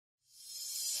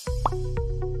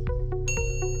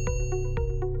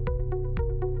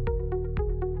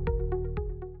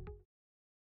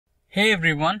Hey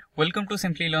everyone, welcome to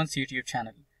Simplilearn's YouTube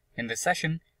channel. In this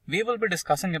session, we will be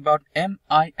discussing about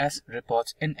MIS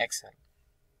reports in Excel.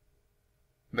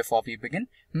 Before we begin,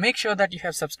 make sure that you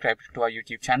have subscribed to our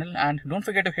YouTube channel and don't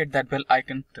forget to hit that bell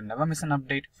icon to never miss an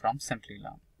update from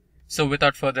Simplilearn. So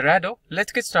without further ado,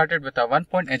 let's get started with our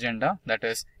one-point agenda, that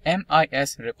is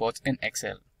MIS reports in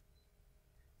Excel.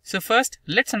 So first,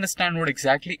 let's understand what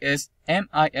exactly is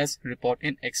MIS report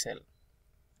in Excel.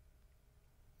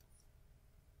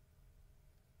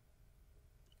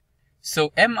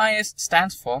 So MIS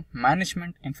stands for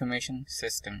Management Information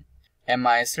System.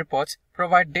 MIS reports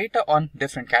provide data on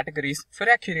different categories for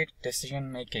accurate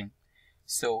decision making.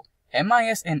 So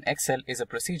MIS in Excel is a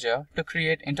procedure to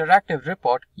create interactive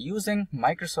report using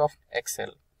Microsoft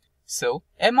Excel. So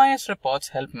MIS reports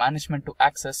help management to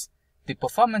access the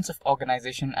performance of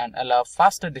organization and allow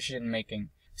faster decision making.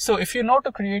 So if you know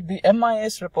to create the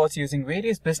MIS reports using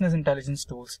various business intelligence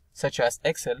tools such as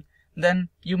Excel, then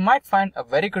you might find a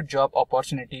very good job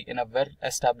opportunity in a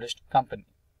well-established company.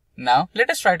 Now, let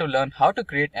us try to learn how to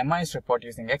create MIS report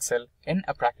using Excel in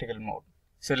a practical mode.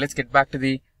 So let's get back to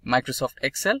the Microsoft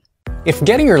Excel. If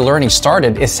getting your learning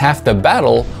started is half the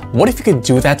battle, what if you could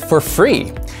do that for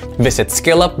free? Visit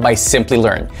SkillUp by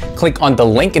Simplilearn. Click on the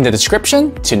link in the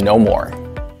description to know more.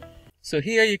 So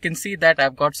here you can see that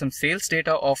I've got some sales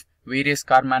data of various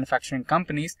car manufacturing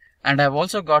companies, and I've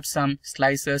also got some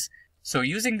slices. So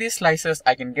using these slices,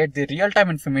 I can get the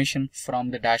real-time information from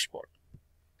the dashboard.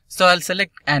 So I'll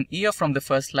select an year from the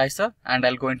first slicer and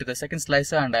I'll go into the second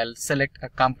slicer and I'll select a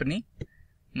company.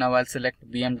 Now I'll select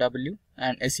BMW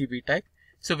and SUV type.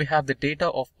 So we have the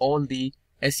data of all the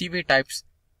SUV types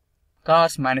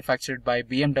cars manufactured by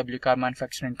BMW car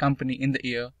manufacturing company in the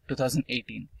year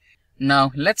 2018.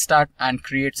 Now let's start and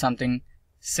create something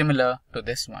similar to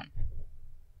this one.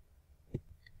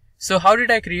 So how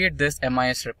did I create this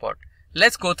MIS report?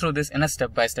 Let's go through this in a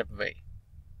step-by-step way.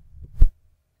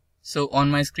 So on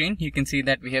my screen, you can see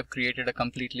that we have created a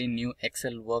completely new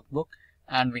Excel workbook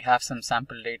and we have some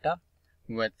sample data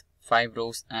with 5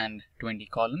 rows and 20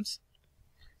 columns.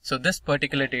 So this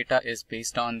particular data is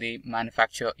based on the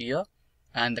manufacturer year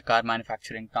and the car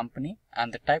manufacturing company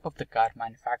and the type of the car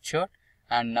manufactured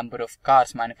and number of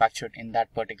cars manufactured in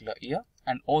that particular year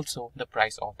and also the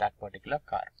price of that particular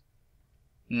car.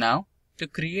 Now, to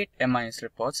create MIS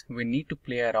reports, we need to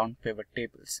play around pivot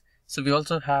tables. So we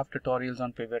also have tutorials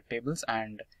on pivot tables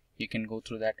and you can go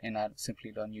through that in our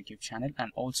Simplilearn YouTube channel,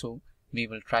 and also we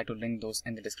will try to link those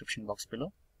in the description box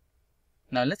below.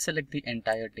 Now let's select the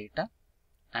entire data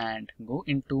and go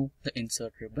into the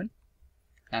insert ribbon,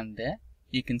 and there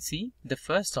you can see the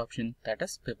first option, that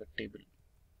is pivot table.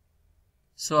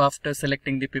 So after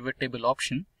selecting the pivot table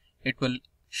option, it will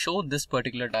show this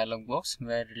particular dialog box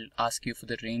where it will ask you for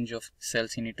the range of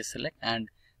cells you need to select, and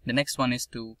the next one is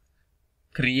to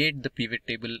create the pivot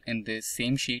table in the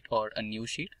same sheet or a new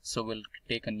sheet. So we'll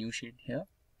take a new sheet here.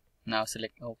 Now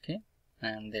select OK,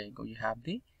 and there you go, you have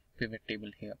the pivot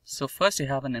table here. So first you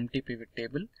have an empty pivot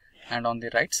table, and on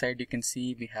the right side you can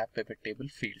see we have pivot table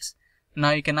fields.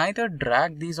 Now you can either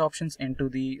drag these options into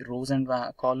the rows and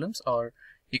columns, or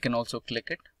you can also click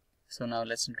it. So now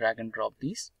let's drag and drop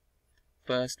these.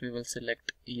 First we will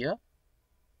select year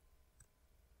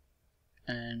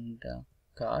and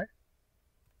car,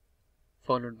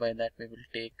 followed by that we will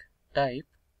take type,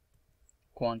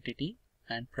 quantity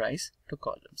and price to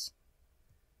columns.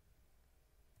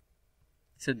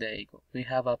 So there you go, we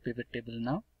have our pivot table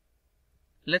now.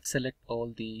 Let's select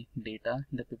all the data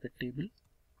in the pivot table,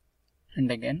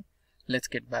 and again let's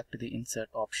get back to the insert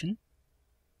option,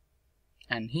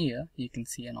 and here you can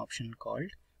see an option called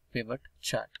pivot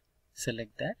chart.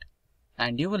 Select that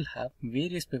and you will have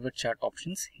various pivot chart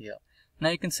options here. Now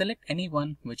you can select any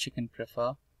one which you can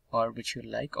prefer or which you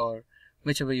like, or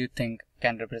whichever you think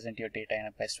can represent your data in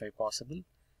the best way possible.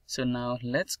 So now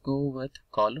let's go with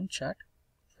column chart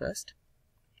first.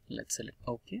 Let's select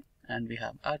OK, and we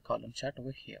have our column chart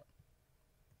over here.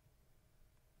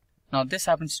 Now this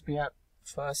happens to be our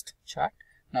first chart.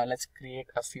 Now let's create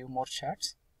a few more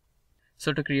charts.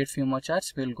 So to create few more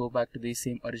charts, we'll go back to the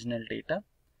same original data.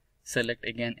 Select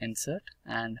again insert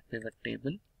and pivot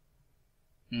table.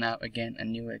 Now again a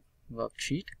new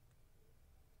worksheet.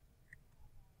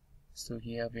 So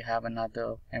here we have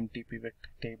another empty pivot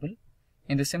table.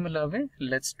 In the similar way,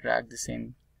 let's drag the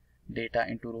same data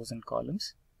into rows and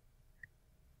columns.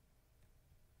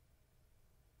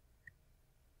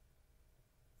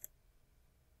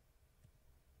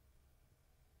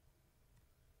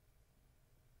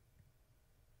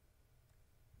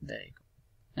 There you go.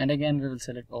 And again we will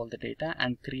select all the data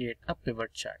and create a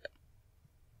pivot chart.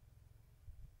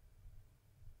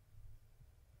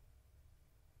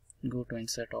 go to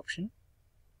insert option,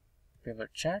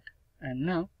 pivot chart, and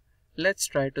now let's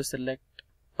try to select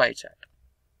pie chart.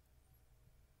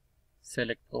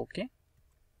 Select OK,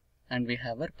 and we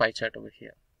have our pie chart over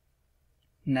here.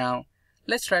 Now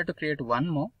let's try to create one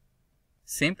more.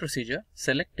 Same procedure,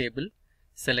 select table,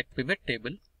 select pivot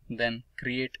table, then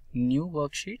create new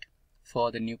worksheet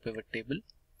for the new pivot table,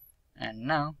 and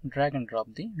now drag and drop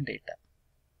the data.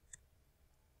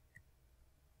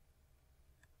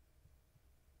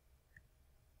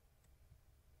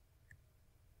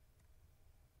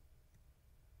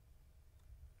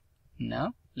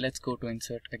 Now let's go to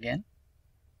insert again.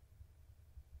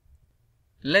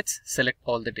 Let's select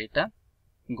all the data,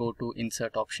 go to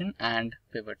insert option and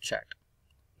pivot chart.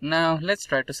 Now let's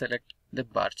try to select the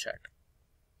bar chart.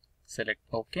 Select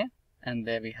OK, and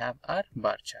there we have our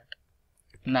bar chart.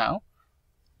 Now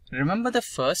remember the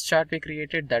first chart we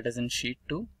created, that is in sheet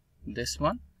 2, this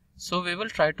one. So we will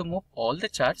try to move all the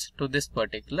charts to this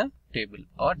particular table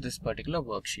or this particular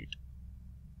worksheet.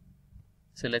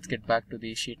 So let's get back to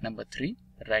the sheet number 3,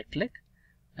 right click,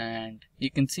 and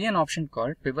you can see an option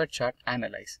called Pivot Chart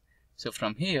Analyze. So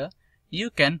from here, you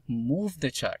can move the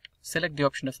chart. Select the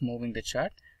option of moving the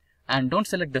chart, and don't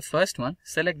select the first one,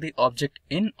 select the Object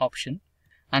In option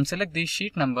and select the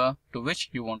sheet number to which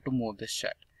you want to move this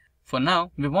chart. For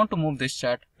now, we want to move this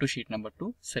chart to sheet number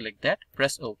 2, select that,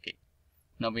 press OK.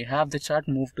 Now we have the chart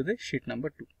moved to the sheet number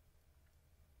 2.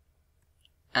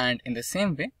 And in the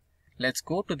same way, let's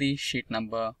go to the sheet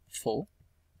number 4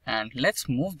 and let's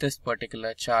move this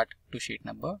particular chart to sheet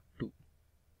number 2.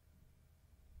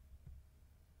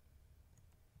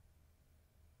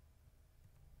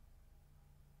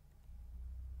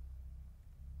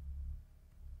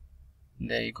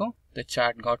 There you go, the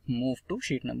chart got moved to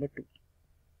sheet number 2.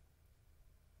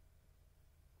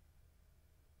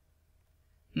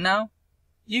 Now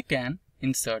you can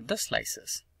insert the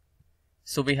slices.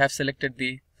 So we have selected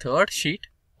the third sheet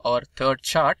or third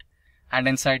chart, and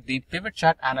inside the Pivot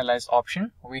Chart Analyze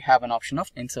option, we have an option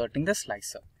of inserting the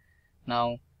slicer.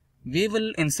 Now we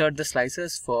will insert the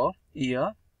slices for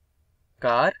year,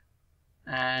 car,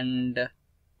 and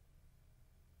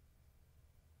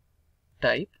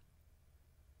type.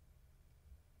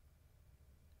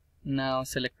 Now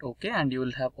select OK, and you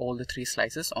will have all the 3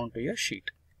 slices onto your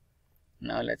sheet.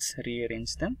 Now let's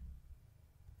rearrange them.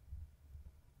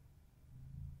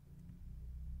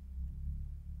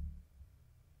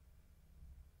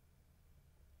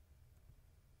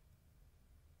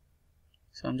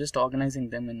 So I'm just organizing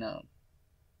them in a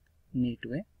neat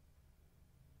way.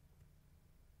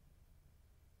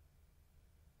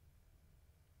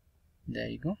 There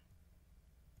you go.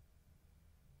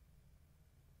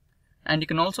 And you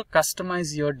can also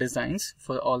customize your designs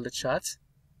for all the charts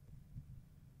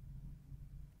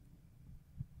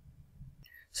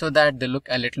so that they look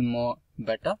a little more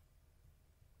better.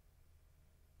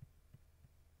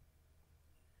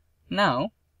 Now,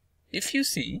 if you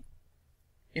see,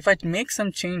 if I make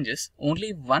some changes,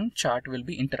 only one chart will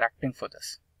be interacting for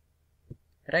this,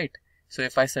 right? So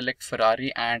if I select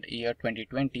Ferrari and year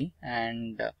 2020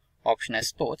 and option as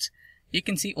sports, you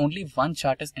can see only one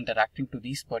chart is interacting to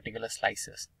these particular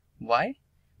slices. Why?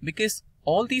 Because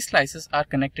all these slices are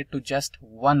connected to just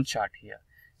one chart here.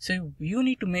 So you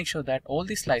need to make sure that all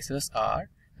these slices are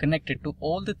connected to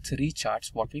all the 3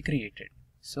 charts what we created.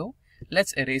 So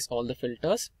let's erase all the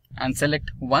filters and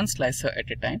select one slicer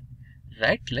at a time.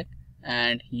 Right click,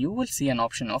 and you will see an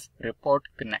option of Report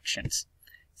Connections.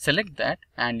 Select that,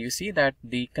 and you see that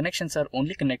the connections are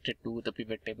only connected to the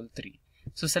pivot table 3.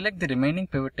 So select the remaining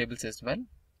pivot tables as well.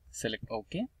 Select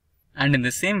OK. And in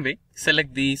the same way,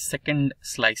 select the second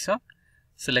slicer.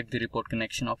 Select the Report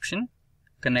Connection option.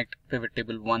 Connect pivot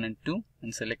table 1 and 2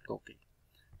 and select OK.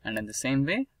 And in the same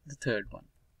way, the third one.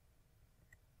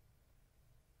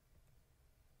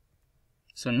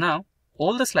 So now,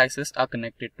 all the slices are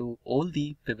connected to all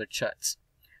the pivot charts.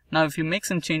 Now if you make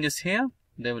some changes here,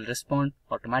 they will respond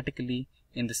automatically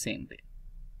in the same way.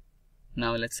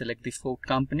 Now let's select the Ford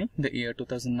company, the year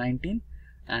 2019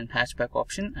 and hatchback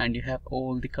option, and you have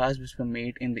all the cars which were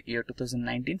made in the year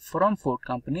 2019 from Ford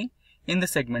company in the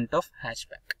segment of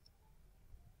hatchback.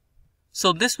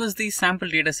 So this was the sample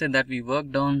dataset that we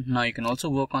worked on. Now you can also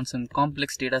work on some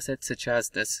complex datasets such as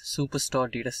this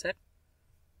Superstore dataset.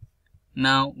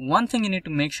 Now one thing you need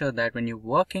to make sure that when you're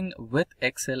working with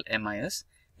Excel MIS,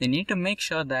 you need to make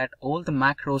sure that all the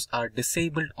macros are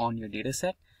disabled on your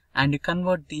dataset and you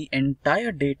convert the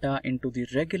entire data into the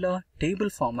regular table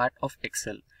format of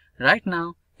Excel. Right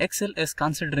now, Excel is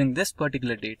considering this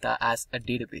particular data as a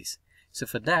database. So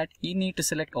for that, you need to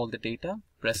select all the data,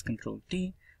 press Ctrl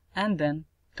T, and then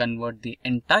convert the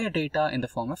entire data in the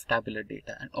form of tabular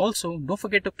data. And also don't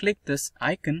forget to click this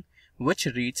icon which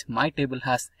reads my table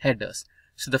has headers.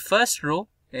 So the first row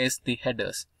is the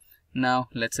headers. Now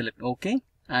let's select OK,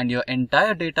 and your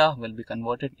entire data will be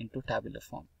converted into tabular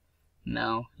form.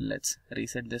 Now let's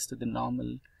reset this to the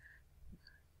normal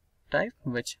type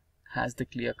which has the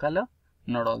clear color,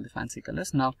 not all the fancy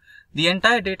colors. Now the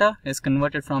entire data is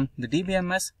converted from the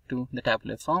DBMS to the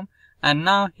tabular form, and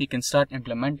now you can start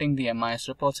implementing the MIS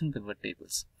reports and pivot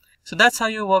tables. So that's how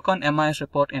you work on MIS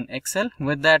report in Excel.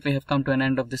 With that, we have come to an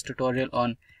end of this tutorial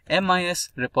on MIS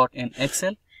report in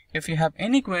Excel. If you have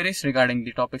any queries regarding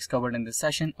the topics covered in this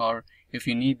session, or if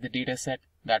you need the data set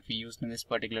that we used in this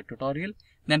particular tutorial,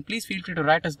 then please feel free to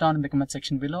write us down in the comment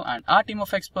section below, and our team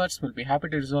of experts will be happy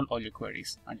to resolve all your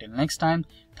queries. Until next time,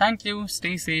 thank you,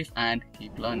 stay safe and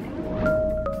keep learning.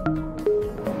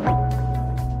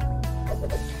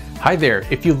 Hi there,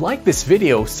 if you like this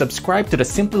video, subscribe to the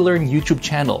Simplilearn YouTube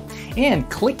channel and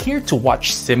click here to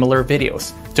watch similar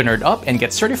videos. To nerd up and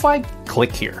get certified,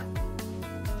 click here.